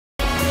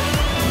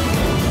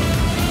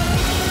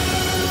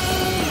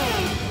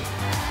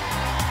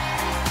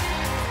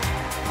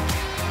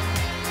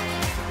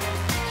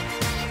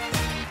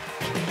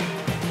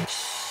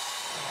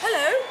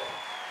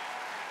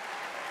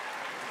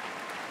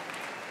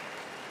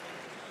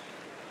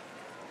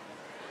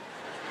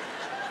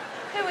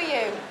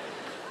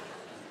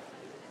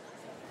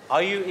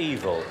Are you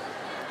evil?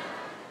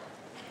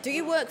 Do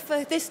you work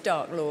for this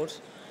Dark Lord?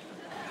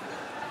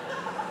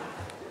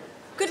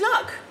 Good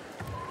luck.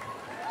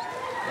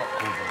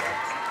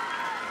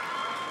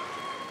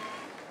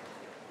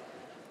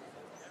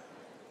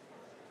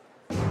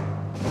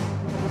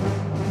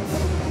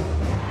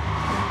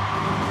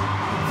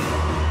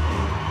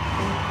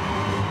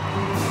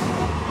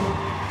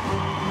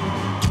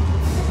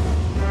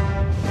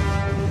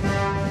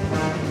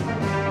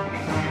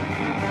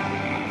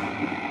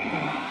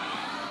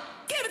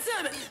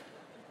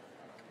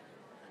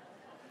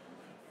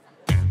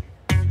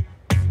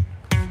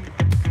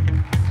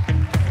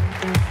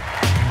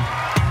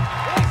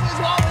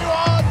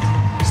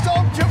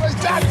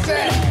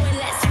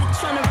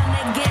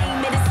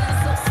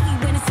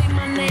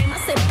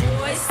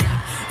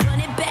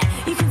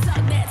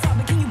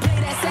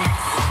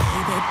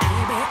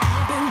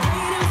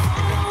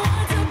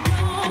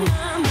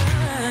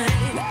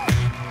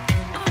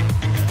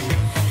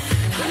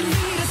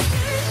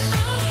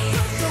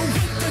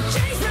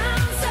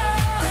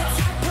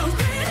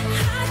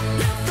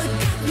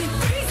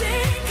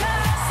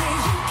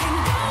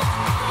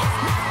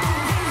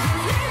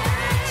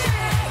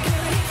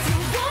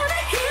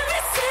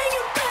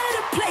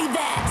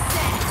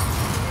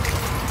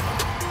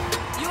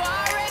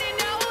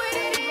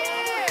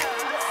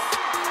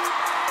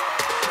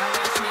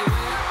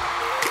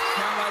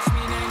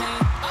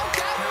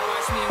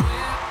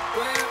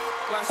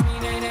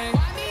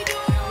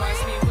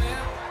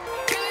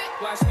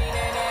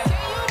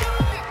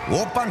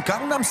 Oppan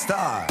Gangnam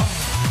Style.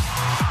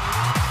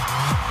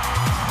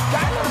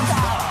 Gangnam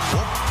Style.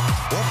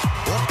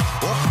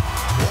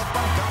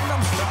 Oppan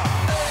Gangnam Style.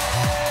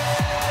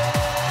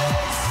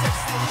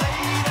 Sexy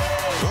lady.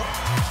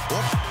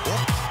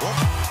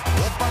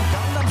 Oppan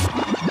Gangnam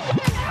Style.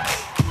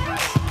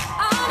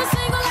 All the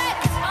single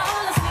ladies,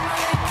 all the single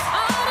ladies,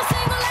 all the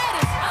single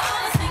ladies, all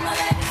the single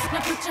ladies.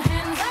 Now put your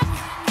hands up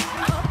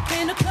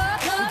in the club.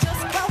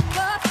 Just broke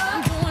up.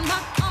 I'm doing my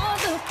own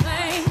little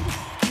thing.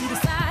 You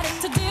decided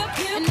to dip,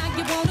 and now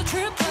you want a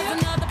trip. 'Cause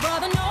another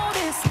brother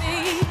noticed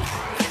me.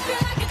 If you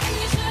like it, then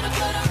you should have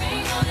put a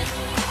ring on it.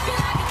 If you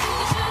like it, then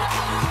you should have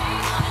put a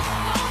ring on it.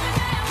 Don't be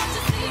mad once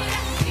you see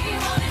that he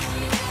want it. If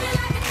you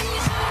like it, then you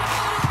should have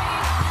put a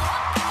ring on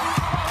it.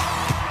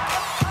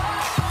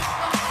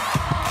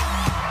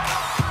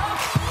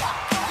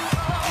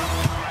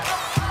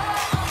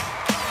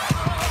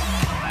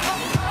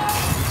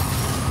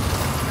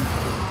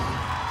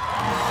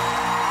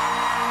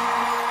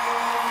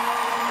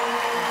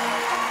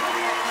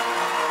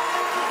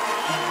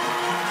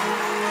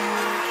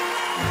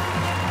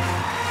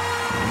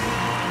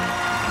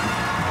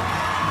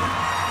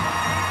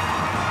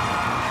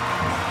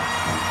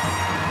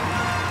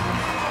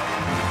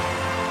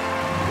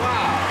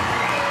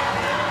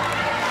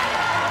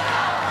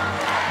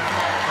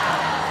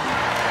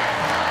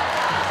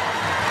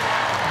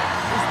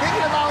 He's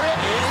thinking about it.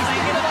 He's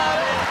thinking about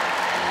it.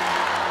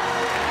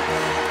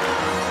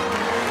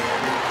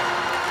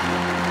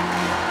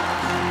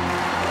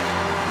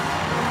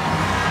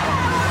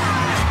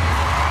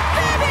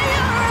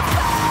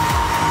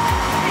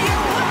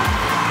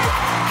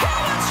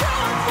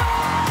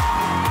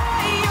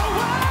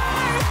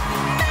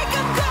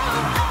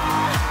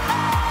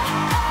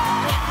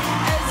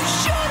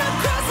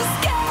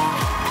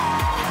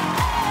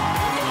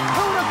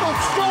 Who would have thought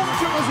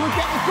stormtroopers would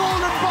get the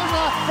golden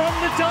buzzer from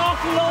the Dark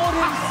Lord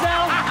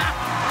himself?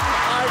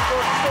 I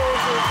thought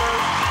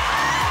stormtroopers.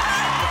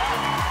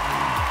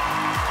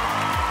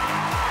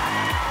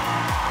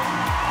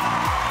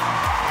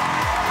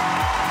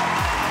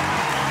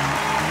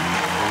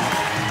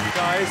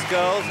 Guys,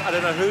 girls, I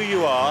don't know who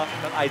you are,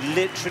 but I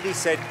literally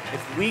said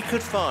if we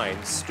could find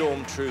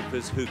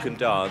stormtroopers who can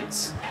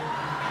dance,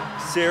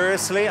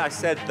 seriously, I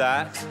said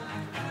that,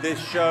 this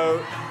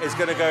show is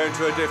going to go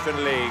into a different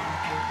league.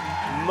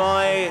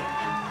 My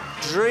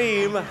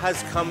dream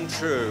has come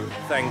true.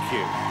 Thank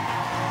you.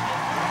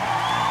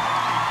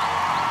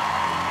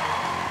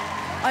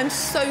 I'm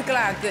so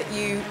glad that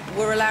you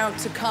were allowed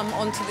to come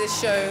onto this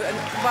show and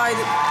by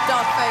the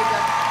Darth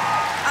Vader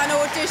and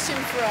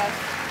audition for us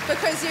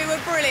because you were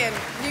brilliant.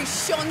 You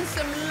shone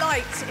some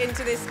light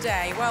into this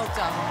day. Well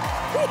done.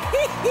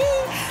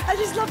 I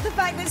just love the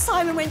fact that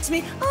Simon went to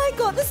me, I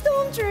got the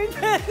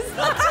stormtroopers.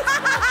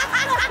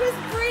 That was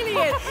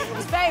brilliant. It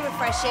was very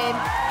refreshing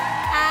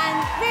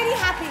and really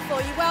happy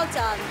for you. Well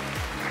done.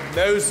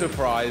 No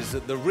surprise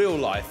that the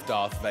real-life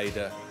Darth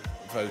Vader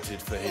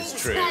voted for his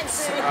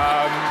troops.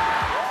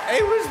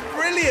 It was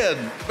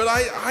brilliant, but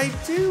I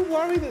do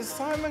worry that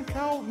Simon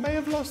Cowell may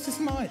have lost his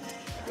mind.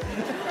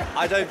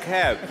 I don't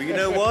care, but you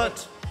know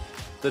what?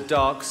 The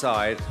dark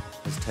side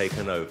has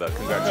taken over.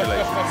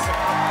 Congratulations.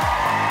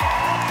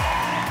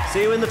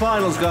 See you in the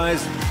finals,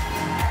 guys.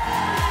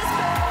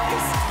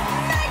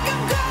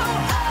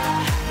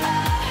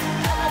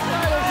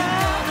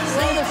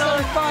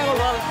 Final.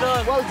 Well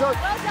done. Well done.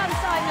 Well done,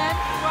 Simon.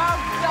 Well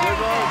done.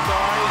 Good on,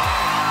 guys.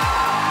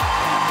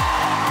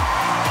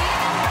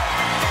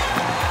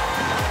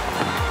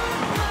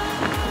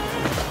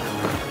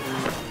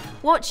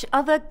 Watch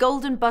other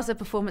Golden Buzzer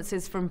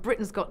performances from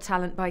Britain's Got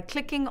Talent by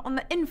clicking on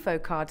the info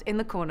card in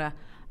the corner.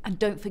 And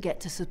don't forget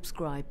to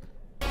subscribe.